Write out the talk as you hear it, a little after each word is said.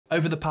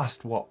Over the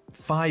past,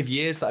 5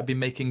 years that I've been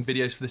making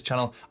videos for this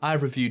channel,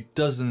 I've reviewed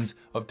dozens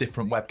of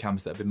different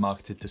webcams that have been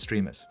marketed to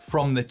streamers.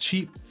 From the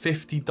cheap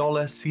 $50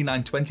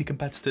 C920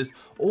 competitors,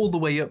 all the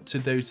way up to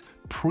those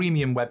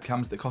premium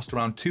webcams that cost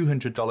around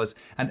 $200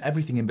 and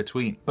everything in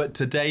between. But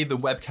today, the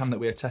webcam that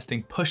we are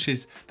testing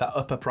pushes that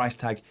upper price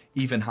tag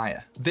even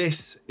higher.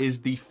 This is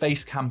the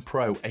FaceCam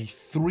Pro, a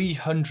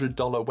 $300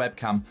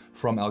 webcam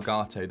from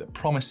Elgato that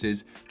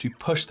promises to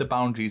push the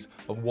boundaries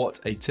of what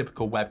a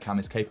typical webcam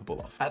is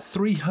capable of. At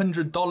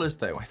 $300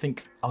 though, I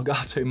think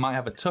Elgato might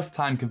have a tough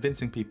time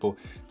convincing people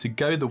to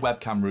go the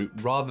webcam route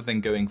rather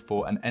than going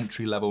for an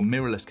entry-level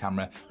mirrorless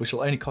camera, which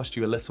will only cost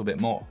you a little bit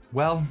more.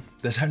 Well,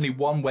 there's only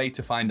one way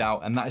to find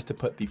out, and that is to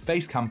put the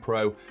FaceCam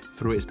Pro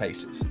through its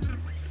paces.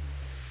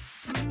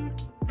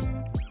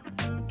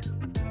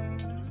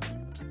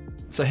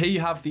 So here you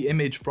have the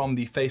image from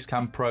the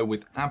FaceCam Pro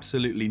with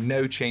absolutely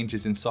no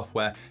changes in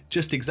software,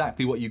 just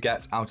exactly what you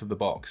get out of the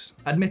box.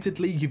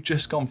 Admittedly, you've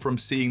just gone from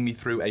seeing me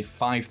through a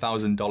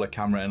 $5,000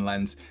 camera and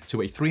lens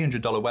to a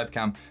 $300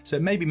 webcam, so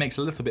it maybe makes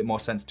a little bit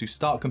more sense to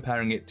start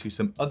comparing it to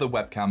some other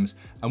webcams,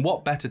 and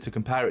what better to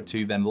compare it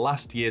to than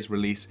last year's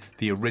release,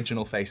 the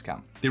original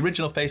FaceCam. The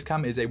original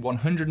FaceCam is a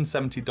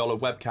 $170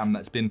 webcam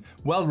that's been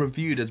well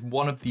reviewed as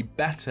one of the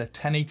better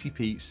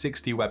 1080p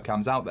 60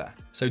 webcams out there.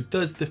 So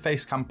does the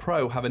FaceCam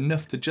Pro have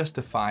enough to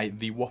justify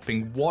the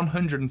whopping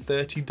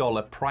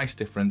 $130 price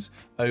difference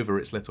over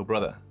its little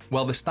brother?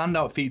 Well, the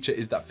standout feature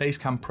is that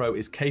FaceCam Pro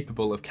is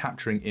capable of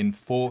capturing in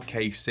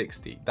 4K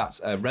 60.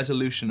 That's a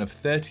resolution of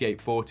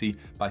 3840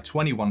 by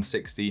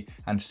 2160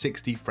 and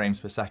 60 frames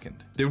per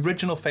second. The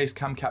original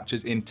FaceCam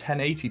captures in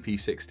 1080p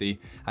 60,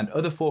 and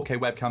other 4K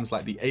webcams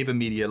like the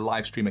AVerMedia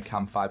Livestreamer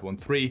Cam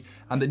 513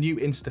 and the new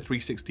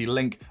Insta360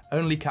 Link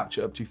only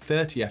capture up to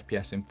 30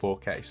 FPS in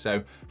 4K,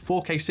 so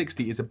 4K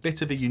 60 is a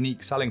bit of a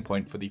unique selling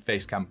point for the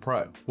FaceCam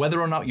Pro. Whether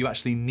or not you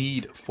actually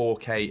need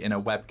 4K in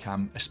a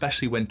webcam,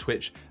 especially when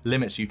Twitch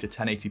limits you to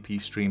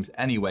 1080p streams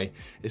anyway,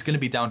 is going to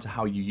be down to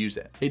how you use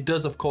it. It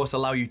does of course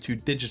allow you to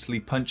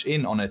digitally punch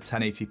in on a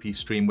 1080p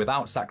stream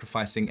without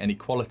sacrificing any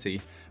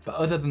quality, but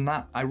other than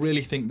that, I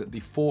really think that the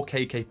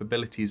 4K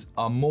capabilities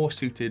are more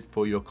suited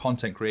for your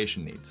content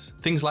creation needs.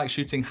 Things like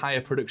shooting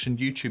higher production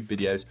YouTube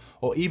videos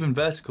or even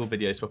vertical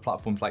videos for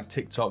platforms like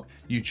TikTok,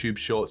 YouTube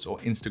Shorts or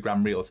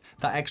Instagram Reels,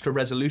 that extra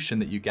resolution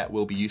that you get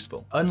will be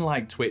useful.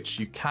 Unlike Twitch,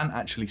 you can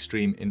actually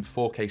stream in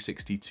 4K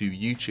 60 to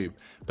YouTube,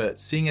 but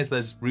seeing as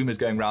there's rumors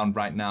going around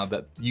right now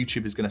that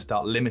YouTube is going to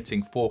start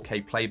limiting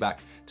 4K playback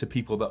to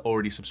people that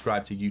already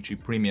subscribe to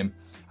YouTube Premium,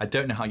 I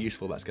don't know how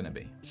useful that's going to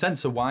be.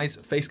 Sensor-wise,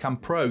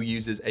 FaceCam Pro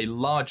uses a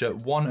larger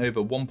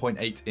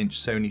 1/1.8 inch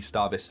Sony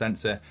Starvis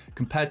sensor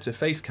compared to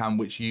FaceCam,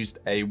 which used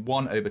a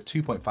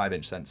 1/2.5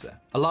 inch sensor.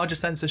 A larger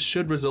sensor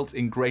should result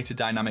in greater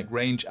dynamic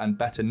range and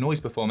better noise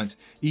performance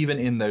even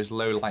in those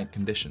low light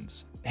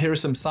conditions. Here are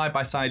some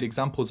side-by-side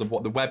examples of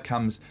what the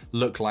webcams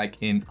look like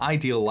in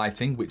ideal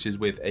lighting, which is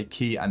with a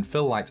key and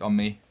fill light on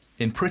me,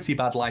 in pretty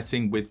bad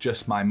lighting with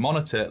just my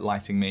monitor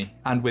lighting me,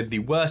 and with the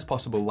worst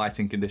possible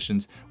lighting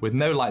conditions with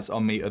no lights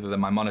on me other than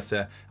my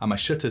monitor and my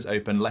shutters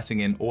open, letting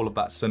in all of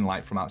that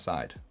sunlight from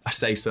outside. I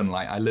say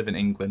sunlight, I live in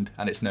England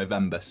and it's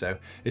November, so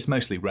it's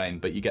mostly rain,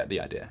 but you get the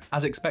idea.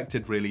 As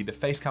expected really, the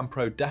FaceCam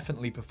Pro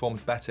definitely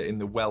performs better in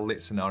the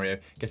well-lit scenario,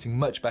 getting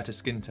much better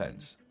skin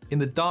tones. In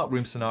the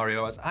darkroom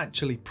scenario, I was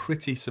actually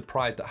pretty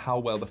surprised at how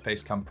well the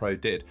FaceCam Pro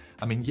did.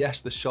 I mean,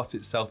 yes, the shot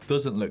itself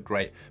doesn't look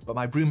great, but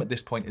my room at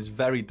this point is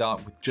very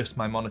dark with just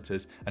my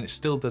monitors, and it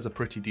still does a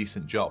pretty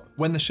decent job.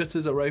 When the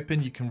shutters are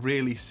open, you can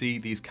really see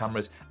these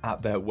cameras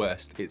at their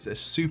worst. It's a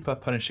super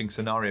punishing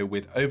scenario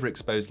with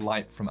overexposed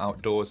light from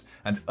outdoors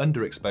and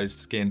underexposed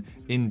skin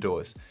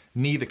indoors.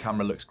 Neither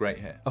camera looks great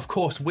here. Of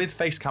course, with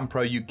FaceCam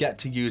Pro, you get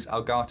to use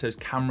Elgato's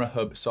Camera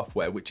Hub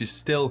software, which is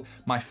still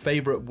my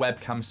favorite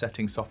webcam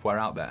setting software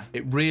out there.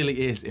 It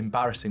really is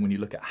embarrassing when you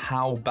look at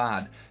how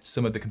bad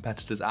some of the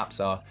competitors' apps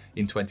are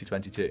in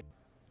 2022.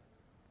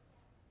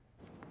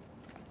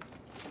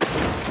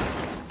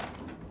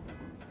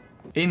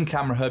 In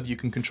Camera Hub, you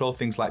can control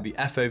things like the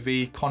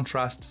FOV,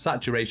 contrast,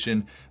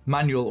 saturation,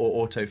 manual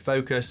or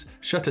autofocus,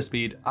 shutter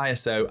speed,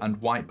 ISO, and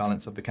white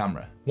balance of the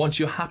camera. Once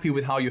you're happy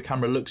with how your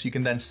camera looks, you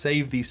can then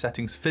save these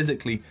settings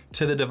physically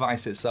to the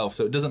device itself,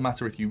 so it doesn't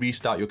matter if you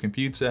restart your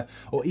computer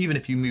or even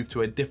if you move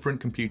to a different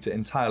computer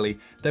entirely,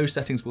 those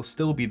settings will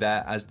still be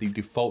there as the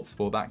defaults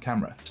for that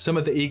camera. Some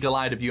of the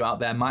eagle-eyed of you out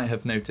there might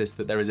have noticed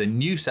that there is a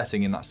new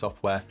setting in that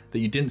software that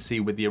you didn't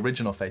see with the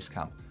original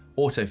FaceCam.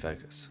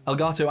 Autofocus.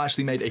 Elgato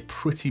actually made a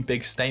pretty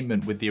big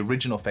statement with the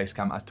original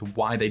FaceCam as to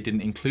why they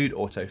didn't include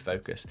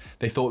autofocus.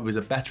 They thought it was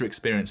a better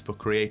experience for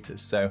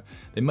creators, so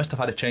they must have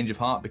had a change of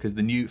heart because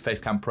the new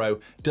FaceCam Pro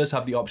does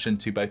have the option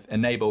to both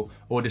enable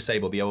or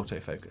disable the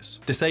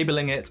autofocus.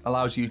 Disabling it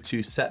allows you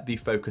to set the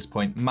focus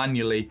point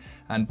manually,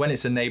 and when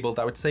it's enabled,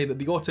 I would say that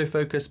the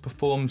autofocus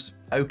performs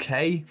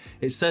okay.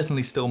 It's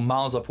certainly still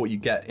miles off what you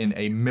get in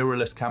a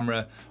mirrorless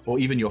camera or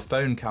even your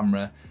phone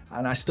camera,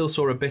 and I still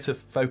saw a bit of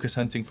focus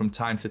hunting from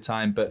time to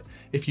time, but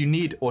if you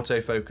need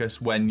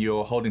autofocus when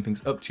you're holding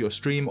things up to your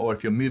stream or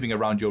if you're moving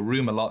around your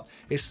room a lot,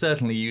 it's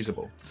certainly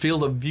usable.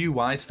 Field of view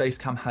wise,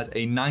 FaceCam has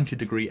a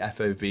 90-degree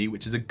FOV,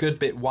 which is a good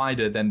bit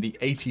wider than the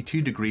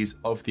 82 degrees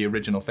of the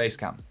original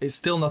FaceCam. It's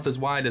still not as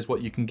wide as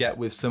what you can get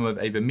with some of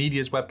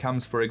AVermedia's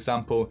webcams, for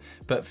example,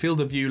 but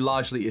field of view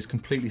largely is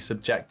completely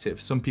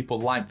subjective. Some people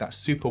like that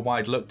super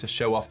wide look to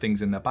show off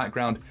things in their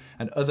background,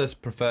 and others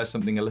prefer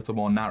something a little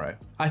more narrow.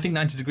 I think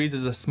 90 degrees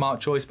is a smart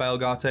choice by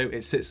Elgato.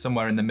 It sits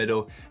somewhere in the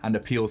middle and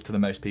appeals to the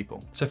most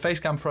people. So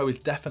FaceCam Pro is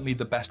definitely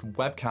the best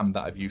webcam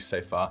that I've used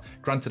so far.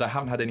 Granted, I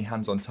haven't had any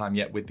hands-on time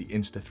yet with the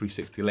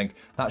Insta360 Link.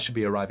 That should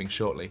be arriving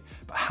shortly.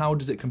 But how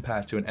does it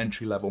compare to an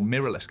entry-level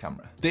mirrorless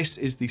camera? This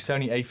is the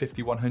Sony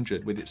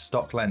a5100 with its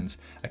stock lens,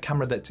 a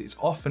camera that is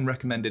often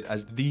recommended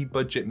as the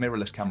budget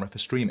mirrorless camera for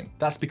streaming.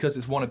 That's because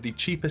it's one of the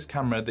cheapest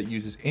camera that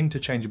uses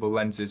interchangeable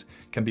lenses,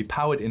 can be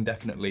powered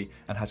indefinitely,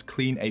 and has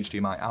clean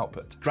HDMI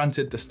output.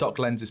 Granted, the stock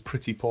lens is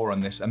pretty poor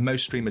on this, and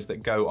most streamers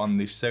that go on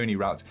the Sony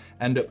route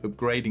end up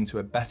upgrading to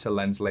a better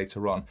lens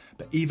later on,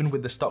 but even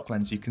with the stock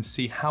lens you can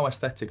see how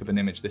aesthetic of an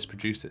image this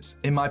produces.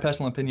 In my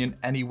personal opinion,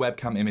 any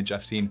webcam image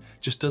I've seen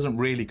just doesn't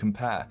really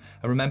compare,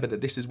 and remember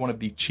that this is one of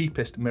the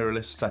cheapest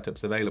mirrorless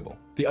setups available.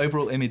 The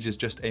overall image is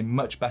just a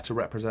much better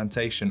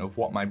representation of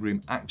what my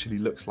room actually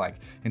looks like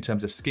in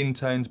terms of skin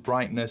tones,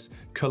 brightness,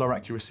 color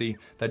accuracy.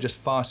 They're just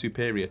far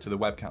superior to the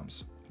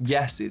webcams.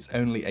 Yes, it's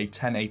only a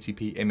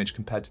 1080p image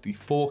compared to the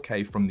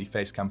 4K from the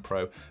FaceCam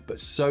Pro,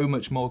 but so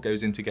much more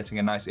goes into getting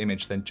a nice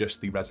image than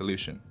just the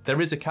resolution. There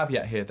is a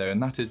caveat here though,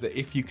 and that is that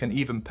if you can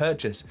even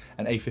purchase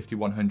an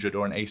a5100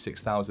 or an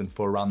a6000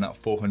 for around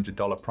that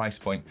 $400 price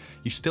point,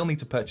 you still need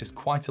to purchase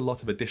quite a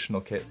lot of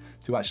additional kit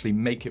to actually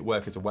make it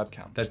work as a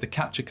webcam. There's the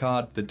capture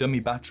card, the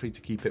dummy battery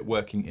to keep it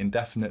working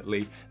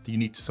indefinitely, you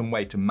need some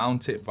way to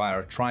mount it via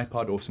a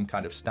tripod or some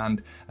kind of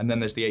stand, and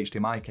then there's the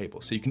HDMI cable,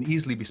 so you can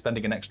easily be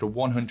spending an extra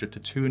 $100 to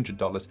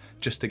 $200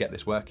 just to get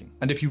this working.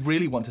 And if you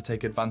really want to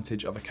take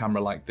advantage of a camera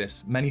like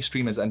this, many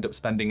streamers end up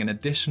spending an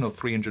additional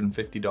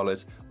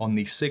 $350 on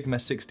the Sigma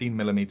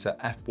 16mm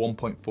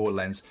f1.4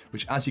 lens,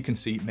 which as you can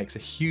see makes a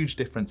huge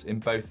difference in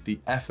both the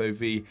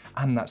FOV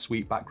and that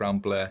sweet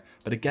background blur.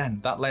 But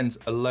again, that lens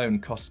alone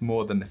costs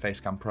more than the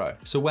FaceCam Pro.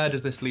 So where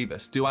does this leave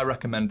us? Do I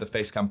recommend the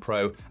FaceCam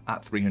Pro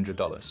at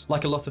 $300?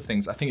 Like a lot of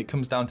things, I think it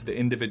comes down to the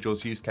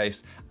individual's use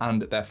case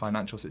and their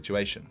financial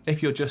situation.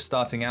 If you're just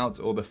starting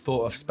out or the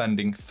thought of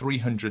spending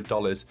 $300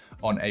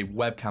 on a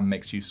webcam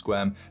makes you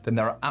squirm, then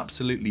there are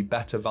absolutely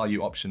better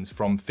value options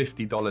from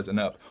 $50 and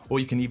up, or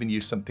you can even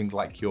use something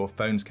like your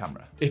phone's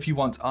camera. If you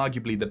want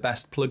arguably the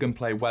best plug and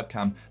play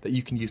webcam that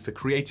you can use for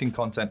creating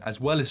content as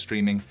well as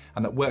streaming,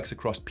 and that works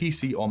across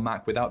PC or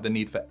Mac without the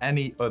need for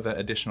any other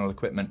additional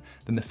equipment,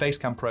 then the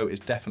FaceCam Pro is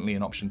definitely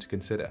an option to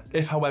consider.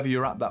 If however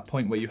you're at that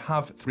point where you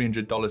have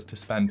 $300 to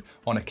spend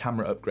on a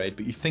camera upgrade,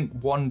 but you think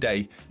one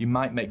day you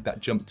might make that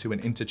jump to an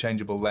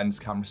interchangeable lens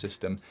camera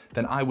system,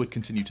 then I would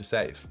continue to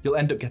save. You'll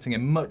end up getting a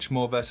much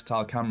more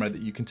versatile camera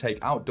that you can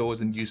take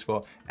outdoors and use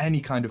for any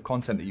kind of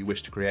content that you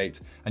wish to create,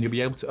 and you'll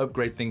be able to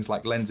upgrade things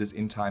like lenses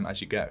in time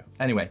as you go.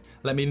 Anyway,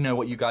 let me know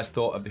what you guys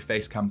thought of the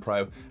FaceCam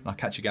Pro, and I'll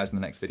catch you guys in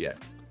the next video.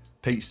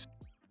 Peace.